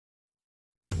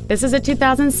This is a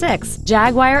 2006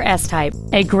 Jaguar S-Type,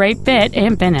 a great fit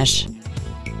and finish.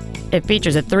 It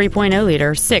features a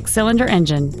 3.0-liter six-cylinder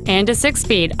engine and a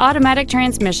six-speed automatic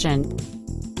transmission.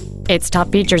 Its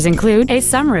top features include a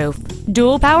sunroof,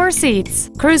 dual power seats,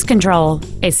 cruise control,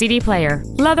 a CD player,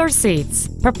 leather seats,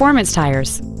 performance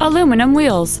tires, aluminum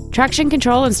wheels, traction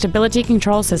control and stability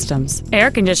control systems, air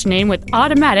conditioning with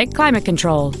automatic climate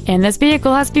control, and this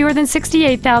vehicle has fewer than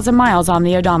 68,000 miles on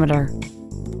the odometer.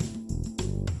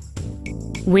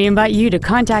 We invite you to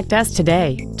contact us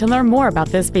today to learn more about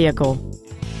this vehicle.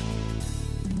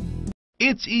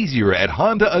 It's easier at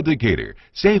Honda of Decatur.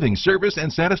 Saving service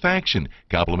and satisfaction.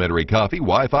 Complimentary coffee,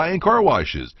 Wi-Fi, and car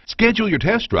washes. Schedule your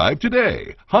test drive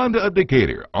today. Honda of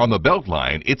Decatur. On the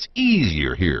Beltline, it's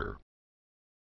easier here.